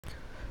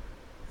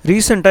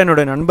ரீசெண்டாக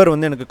என்னோட நண்பர்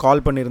வந்து எனக்கு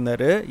கால்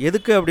பண்ணியிருந்தாரு.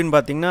 எதுக்கு அப்படின்னு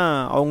பார்த்தீங்கன்னா,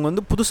 அவங்க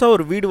வந்து புதுசா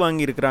ஒரு வீடு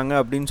வாங்கியிருக்கிறாங்க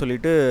அப்படின்னு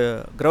சொல்லிட்டு,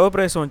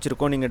 கிரகப்பிரவேசம்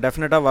வச்சிருக்கோம். நீங்க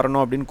டெஃபினட்டா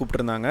வரணும் அப்படின்னு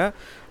கூப்பிட்டுருந்தாங்க.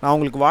 நான்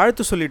அவங்களுக்கு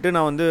வாழ்த்து சொல்லிட்டு,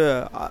 நான் வந்து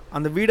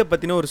அந்த வீட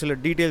பத்தின ஒரு சில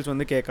டீட்டெயில்ஸ்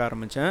வந்து கேட்க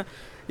ஆரம்பிச்சேன்.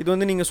 இது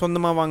வந்து நீங்க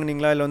சொந்தமா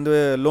வாங்குனீங்களா? இல்ல வந்து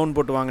லோன்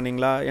போட்டு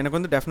வாங்குனீங்களா? எனக்கு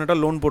வந்து டெஃபினட்டா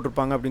லோன்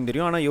போட்டிருப்பாங்க அப்படின்னு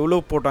தெரியும். ஆனா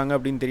எவ்வளோ போட்டாங்க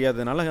அப்படின்னு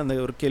தெரியாததுனால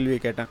அந்த ஒரு கேள்விய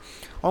கேட்டேன்.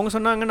 அவங்க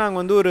சொன்னாங்க, "நாங்க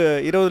வந்து ஒரு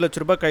ரூ.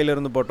 20,00,000 கையில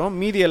இருந்து போட்டோம்.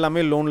 மீதி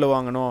எல்லாமே லோன்ல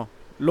வாங்குனோம்.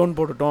 லோன்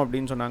போட்டுட்டோம்"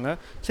 அப்படின்னு சொன்னாங்க.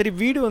 சரி,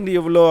 வீடு வந்து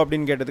எவ்வளோ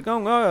அப்படின்னு கேட்டதுக்கு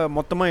அவங்க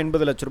மொத்தமாக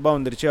 80,00,000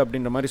 வந்துருச்சு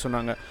அப்படின்ற மாதிரி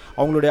சொன்னாங்க.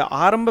 அவங்களுடைய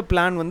ஆரம்ப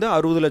பிளான் வந்து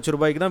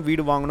 60,00,000 தான்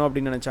வீடு வாங்கணும்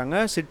அப்படின்னு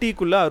நினச்சாங்க.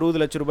 சிட்டிக்குள்ளே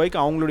 60,00,000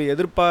 அவங்களுடைய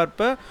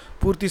எதிர்பார்ப்பை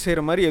பூர்த்தி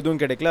செய்கிற மாதிரி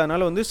எதுவும் கிடைக்கல.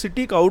 அதனால் வந்து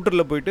சிட்டிக்கு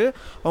அவுட்டரில் போயிட்டு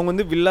அவங்க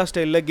வந்து வில்லா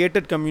ஸ்டைலில்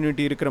கேட்டட்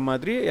கம்யூனிட்டி இருக்கிற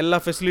மாதிரி எல்லா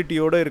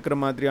ஃபெசிலிட்டியோடு இருக்கிற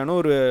மாதிரியான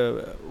ஒரு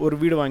ஒரு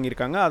வீடு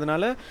வாங்கியிருக்காங்க.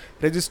 அதனால்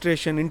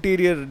ரெஜிஸ்ட்ரேஷன்,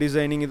 இன்டீரியர்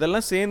டிசைனிங்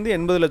இதெல்லாம் சேர்ந்து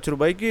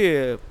 80,00,000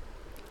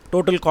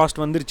 டோட்டல்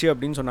காஸ்ட் வந்துருச்சு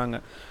அப்படின்னு சொன்னாங்க.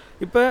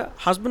 இப்போ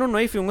ஹஸ்பண்ட் அண்ட்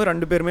ஒய்ஃப் இவங்க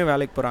 2 பேருமே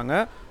வேலைக்கு போகிறாங்க.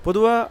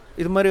 பொதுவாக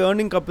இது மாதிரி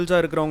ஏர்னிங் கப்புள்ஸாக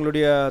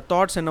இருக்கிறவங்களுடைய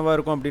தாட்ஸ் என்னவாக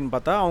இருக்கும் அப்படின்னு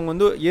பார்த்தா, அவங்க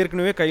வந்து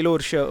ஏற்கனவே கையில்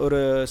ஒரு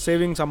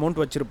சேவிங்ஸ்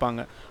அமௌண்ட்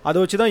வச்சுருப்பாங்க. அதை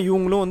வச்சு தான்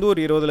இவங்களும் வந்து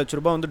ஒரு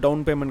 20,00,000 வந்து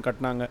டவுன் பேமெண்ட்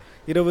கட்டினாங்க.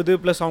 20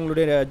 ப்ளஸ்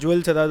அவங்களுடைய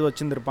ஜுவல்ஸ் ஏதாவது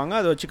வச்சுருந்துருப்பாங்க,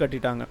 அதை வச்சு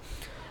கட்டிட்டாங்க.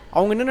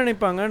 அவங்க என்ன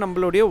நினைப்பாங்க,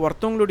 நம்மளுடைய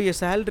ஒருத்தவங்களுடைய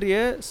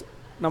சேலரியை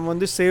நம்ம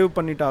வந்து சேவ்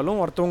பண்ணிட்டாலும்,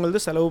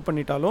 ஒருத்தவங்களது செலவு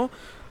பண்ணிட்டாலும்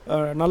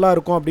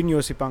நல்லாயிருக்கும் அப்படின்னு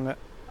யோசிப்பாங்க.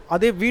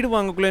 அதே வீடு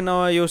வாங்கக்குள்ளே என்ன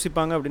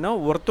யோசிப்பாங்க அப்படின்னா,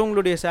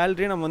 ஒருத்தவங்களுடைய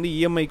சேலரியை நம்ம வந்து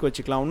இஎம்ஐக்கு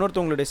வச்சுக்கலாம்,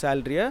 இன்னொருத்தவங்களுடைய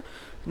சேலரியை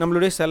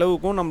நம்மளுடைய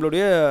செலவுக்கும்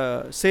நம்மளுடைய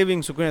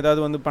சேவிங்ஸுக்கும்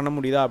ஏதாவது வந்து பண்ண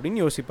முடியுதா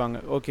அப்படின்னு யோசிப்பாங்க.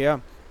 ஓகேயா?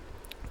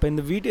 இப்போ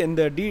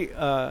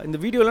இந்த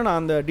வீடியோவில்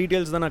நான் அந்த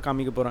டீட்டெயில்ஸ் தான் நான்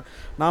காமிக்க போகிறேன்.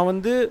 நான்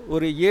வந்து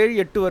ஒரு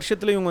 7-8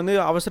 வருஷத்தில் இவங்க வந்து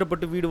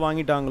அவசரப்பட்டு வீடு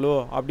வாங்கிட்டாங்களோ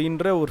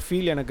அப்படின்ற ஒரு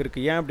ஃபீல் எனக்கு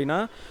இருக்குது. ஏன் அப்படின்னா,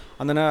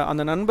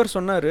 அந்த நண்பர்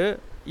சொன்னார்,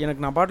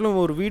 எனக்கு நான்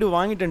பாட்டில் ஒரு வீடு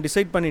வாங்கிட்டேன்,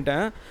 டிசைட்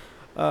பண்ணிட்டேன்.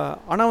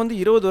 ஆனால் வந்து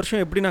 20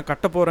 வருஷம் எப்படி நான்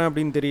கட்ட போகிறேன்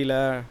அப்படின்னு தெரியல.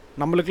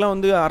 நம்மளுக்கெலாம்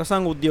வந்து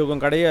அரசாங்க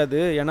உத்தியோகம் கிடையாது.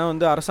 ஏன்னா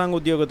வந்து அரசாங்க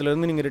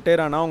உத்தியோகத்திலேருந்து நீங்கள்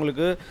ரிட்டையர் ஆனால்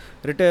உங்களுக்கு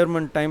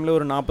ரிட்டையர்மெண்ட் டைமில்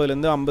ஒரு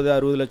 40லேருந்து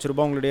 50-60 லட்ச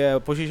ரூபா உங்களுடைய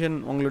பொசிஷன்,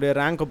 உங்களுடைய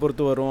ரேங்கை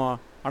பொறுத்து வரும்.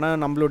 ஆனால்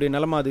நம்மளுடைய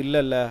நிலைமை அது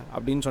இல்லைல்ல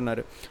அப்படின்னு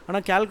சொன்னார்.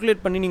 ஆனால்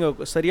கேல்குலேட் பண்ணி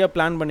நீங்கள் சரியாக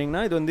பிளான்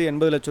பண்ணிங்கன்னா, இது வந்து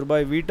 80 லட்ச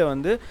ரூபாய் வீட்டை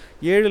வந்து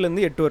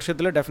 7லேருந்து 8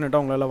 வருஷத்தில்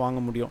டெஃபினட்டாக உங்களால்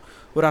வாங்க முடியும்.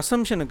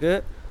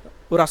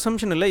 ஒரு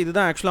அசம்ஷன் இல்லை,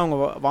 இதுதான் ஆக்சுவலாக அவங்க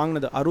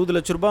வாங்கினது. 60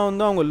 லட்ச ரூபா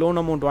வந்து அவங்க லோன்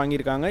அமௌண்ட்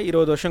வாங்கியிருக்காங்க.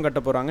 20 வருஷம் கட்ட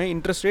போகிறாங்க.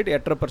 Interest rate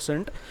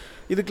 8.5%.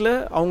 இதுக்குள்ள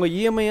அவங்க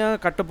இஎம்ஐயாக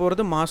கட்ட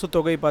போகிறது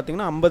மாதத்தொகை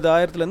பார்த்திங்கன்னா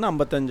 50,000லேருந்து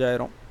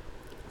 55,000.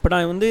 இப்போ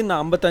நான் வந்து இந்த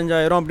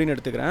 55,000 அப்படின்னு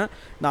எடுத்துக்கிறேன்.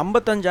 இந்த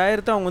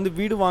 55,000 அவங்க வந்து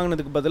வீடு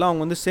வாங்கினதுக்கு பதிலாக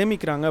அவங்க வந்து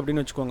சேமிக்கிறாங்க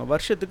அப்படின்னு வச்சுக்கோங்க.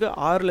 வருஷத்துக்கு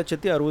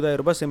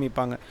 6,60,000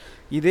 சேமிப்பாங்க.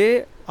 இதே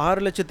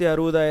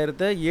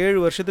 6,60,000 7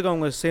 வருஷத்துக்கு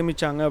அவங்க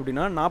சேமித்தாங்க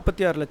அப்படின்னா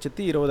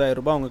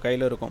 46,20,000 அவங்க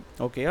கையில் இருக்கும்.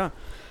 ஓகேயா?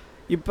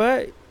 இப்போ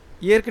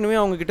ஏற்கனவே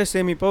அவங்கக்கிட்ட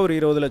சேமிப்பாக ஒரு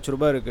 20 லட்ச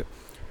ரூபா இருக்குது.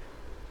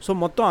 ஸோ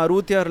மொத்தம்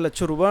 66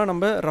 லட்ச ரூபா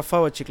நம்ம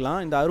ரஃபாக வச்சுக்கலாம்.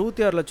 இந்த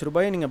 66 லட்ச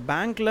ரூபாயை நீங்கள்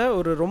பேங்க்கில்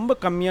ஒரு ரொம்ப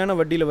கம்மியான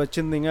வட்டியில்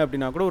வச்சுருந்தீங்க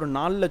அப்படின்னா கூட ஒரு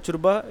 4 லட்ச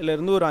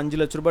ரூபாயிலேருந்து ஒரு 5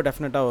 லட்ச ரூபா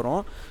டெஃபினட்டாக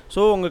வரும்.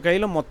 ஸோ உங்கள்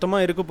கையில்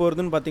மொத்தமாக இருக்க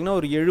போகிறதுன்னு பார்த்தீங்கன்னா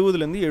ஒரு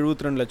 70லேருந்து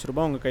 72 லட்ச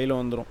ரூபா உங்கள் கையில்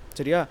வந்துடும்.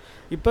 சரியா?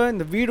 இப்போ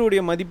இந்த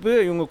வீடுடைய மதிப்பு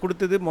இவங்க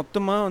கொடுத்தது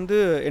மொத்தமாக வந்து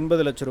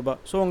 80 லட்ச ரூபா.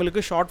 ஸோ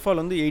உங்களுக்கு ஷார்ட்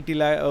ஃபால் வந்து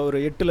ஒரு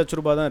 8 லட்ச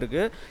ரூபா தான்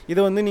இருக்குது.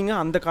 இதை வந்து நீங்கள்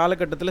அந்த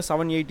காலகட்டத்தில்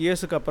 7-8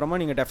 இயர்ஸுக்கு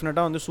அப்புறமா நீங்கள்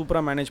டெஃபினட்டாக வந்து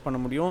சூப்பராக மேனேஜ் பண்ண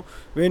முடியும்.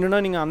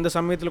 வேணும்னா நீங்கள் அந்த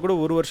சமயத்தில் கூட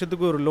ஒரு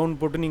வருஷத்துக்கு ஒரு லோன்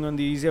போட்டு நீங்கள்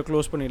வந்து ஈஸியாக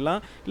க்ளோஸ்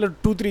பண்ணிடலாம். இல்லை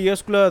 2-3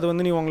 இயர்ஸ்க்குள்ளே அது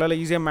வந்து உங்களால்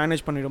ஈஸியாக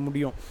மேனேஜ் பண்ணிட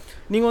முடியும்.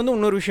 நீங்கள் வந்து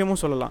இன்னொரு விஷயமும்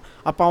சொல்லலாம்,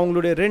 அப்போ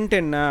அவங்களுடைய ரெண்ட்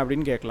என்ன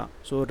அப்படின்னு கேட்கலாம்.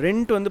 ஸோ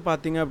ரெண்ட் வந்து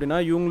பார்த்தீங்க அப்படின்னா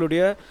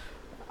இவங்களுடைய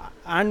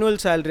ஆனுவல்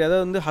சேலரி,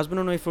 அதாவது வந்து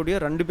ஹஸ்பண்ட் அண்ட் ஒய்ஃபோடைய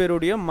 2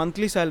 பேருடைய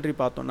மந்த்லி சேலரி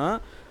பார்த்தோன்னா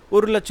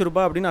 1 லட்ச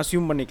ரூபா அப்படின்னு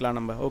அசியூம் பண்ணிக்கலாம்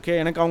நம்ம. ஓகே,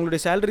 எனக்கு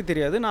அவங்களுடைய சேலரி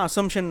தெரியாது, நான்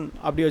அசம்ஷன்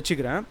அப்படி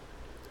வச்சுக்கிறேன்.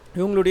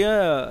 இவங்களுடைய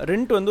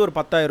ரெண்ட் வந்து ஒரு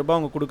 10,000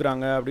 அவங்க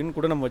கொடுக்குறாங்க அப்படின்னு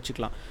கூட நம்ம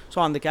வச்சுக்கலாம். ஸோ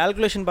அந்த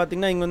கேல்குலேஷன்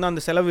பார்த்திங்கன்னா இங்கே வந்து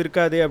அந்த செலவு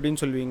இருக்காதே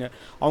அப்படின்னு சொல்லுவீங்க.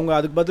 அவங்க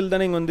அதுக்கு பதில்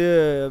தானே இங்கே வந்து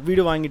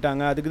வீடு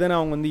வாங்கிட்டாங்க, அதுக்கு தானே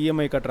அவங்க வந்து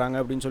இஎம்ஐ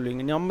கட்டுறாங்க அப்படின்னு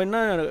சொல்லுவீங்க. நம்ம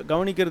என்ன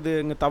கவனிக்கிறது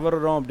இங்கே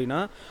தவறுறோம் அப்படின்னா,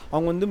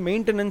 அவங்க வந்து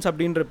மெயின்டெனன்ஸ்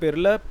அப்படின்ற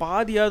பேரில்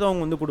பாதியாவது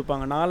அவங்க வந்து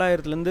கொடுப்பாங்க.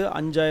 4,000லேருந்து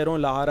 5,000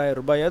 இல்லை 6,000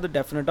 ரூபாயாவது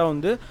டெஃபினட்டாக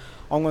வந்து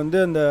அவங்க வந்து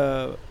அந்த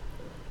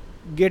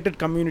கேட்டட்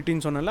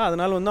கம்யூனிட்டின்னு சொன்னால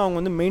அதனால் வந்து அவங்க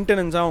வந்து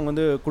மெயின்டெனன்ஸாக அவங்க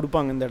வந்து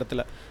கொடுப்பாங்க இந்த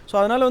இடத்துல. ஸோ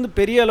அதனால் வந்து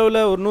பெரிய அளவில்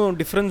ஒன்றும்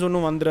டிஃப்ரென்ஸ்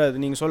ஒன்றும் வந்துடாது.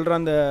 நீங்கள் சொல்கிற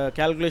அந்த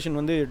கேல்குலேஷன்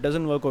வந்து இட்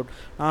டசன்ட் ஒர்க் அவுட்.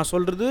 நான்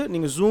சொல்கிறது,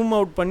 நீங்கள் ஜூம்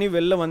அவுட் பண்ணி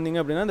வெளில வந்தீங்க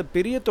அப்படின்னா அந்த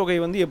பெரிய தொகை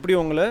வந்து எப்படி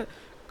உங்களை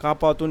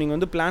காப்பாற்றும், நீங்கள்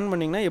வந்து பிளான்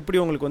பண்ணிங்கன்னா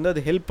எப்படி உங்களுக்கு வந்து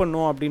அது ஹெல்ப்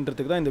பண்ணும்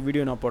அப்படின்றதுக்கு தான் இந்த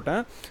வீடியோ நான்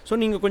போட்டேன். ஸோ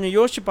நீங்கள் கொஞ்சம்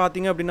யோசிச்சு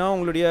பார்த்தீங்க அப்படின்னா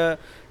உங்களுடைய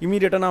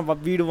இமீடியட்டாக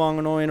நான் வீடு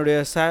வாங்கணும், என்னுடைய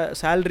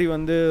சேலரி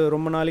வந்து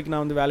ரொம்ப நாளைக்கு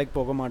நான் வந்து வேலைக்கு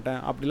போக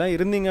மாட்டேன் அப்படிலாம்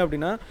இருந்தீங்க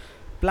அப்படின்னா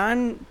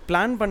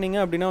பிளான் பண்ணிங்க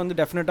அப்படின்னா வந்து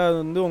டெஃபினட்டாக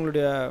வந்து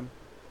உங்களுடைய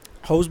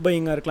ஹவுஸ்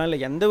பையிங்காக இருக்கலாம், இல்லை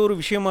எந்த ஒரு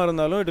விஷயமா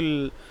இருந்தாலும் it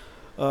will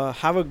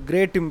have a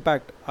great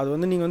impact. அது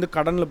வந்து நீங்கள் வந்து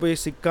கடனில் போய்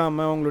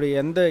சிக்காமல்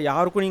உங்களுடைய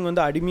யாருக்கும் நீங்கள்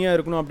வந்து அடிமையாக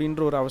இருக்கணும்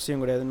அப்படின்ற ஒரு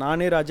அவசியம் கிடையாது.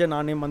 நானே ராஜா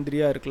நானே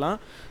மந்திரியாக இருக்கலாம்.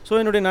 ஸோ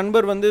என்னுடைய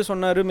நண்பர் வந்து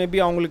சொன்னார்,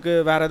 மேபி அவங்களுக்கு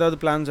வேறு ஏதாவது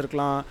பிளான்ஸ்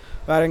இருக்கலாம்,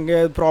 வேறு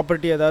எங்கேயாவது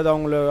ப்ராப்பர்ட்டி ஏதாவது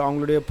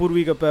அவங்களுடைய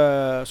பூர்வீக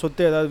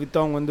சொத்து ஏதாவது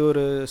விற்று அவங்க வந்து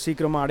ஒரு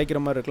சீக்கிரமாக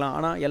அடைக்கிற மாதிரி இருக்கலாம்.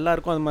 ஆனால்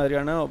எல்லாருக்கும் அது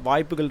மாதிரியான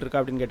வாய்ப்புகள்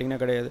இருக்கா அப்படின்னு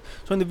கேட்டிங்கன்னா கிடையாது.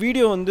 ஸோ இந்த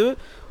வீடியோ வந்து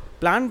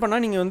பிளான்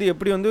பண்ணால் நீங்கள் வந்து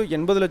எப்படி வந்து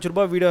 80 லட்ச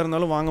ரூபா வீடாக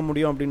இருந்தாலும் வாங்க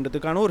முடியும்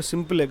அப்படின்றதுக்கான ஒரு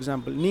சிம்பிள்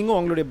எக்ஸாம்பிள். நீங்கள்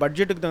உங்களுடைய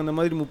பட்ஜெட்டுக்கு தகுந்த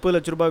மாதிரி 30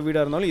 லட்ச ரூபா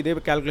வீடாக இருந்தாலும் இதே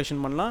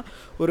கால்குலேஷன் பண்ணலாம்.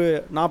 ஒரு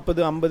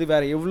 40, 50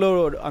 வேறு எவ்வளோ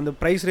அந்த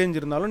ப்ரைஸ் ரேஞ்ச்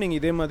இருந்தாலும் நீங்கள்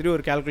இதே மாதிரி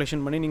ஒரு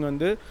கால்குலேஷன் பண்ணி நீங்கள்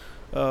வந்து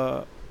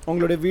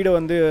உங்களுடைய வீடை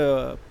வந்து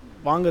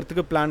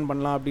வாங்கிறதுக்கு பிளான்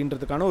பண்ணலாம்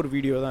அப்படின்றதுக்கான ஒரு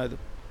வீடியோ தான் இது.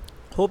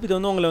 ஹோப் இது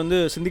வந்து உங்களை வந்து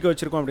சிந்திக்க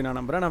வச்சிருக்கோம் அப்படின்னு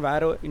நான் நம்புகிறேன். நான்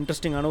வேறு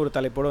இன்ட்ரெஸ்டிங்கான ஒரு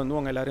தலைப்போடு வந்து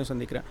உங்கள் எல்லாரையும்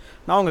சந்திக்கிறேன்.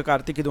 நான் உங்கள்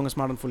கார்த்திக், இது உங்கள்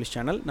ஸ்மார்ட் அண்ட் ஃபுல்லிஷ்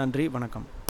சேனல். நன்றி, வணக்கம்.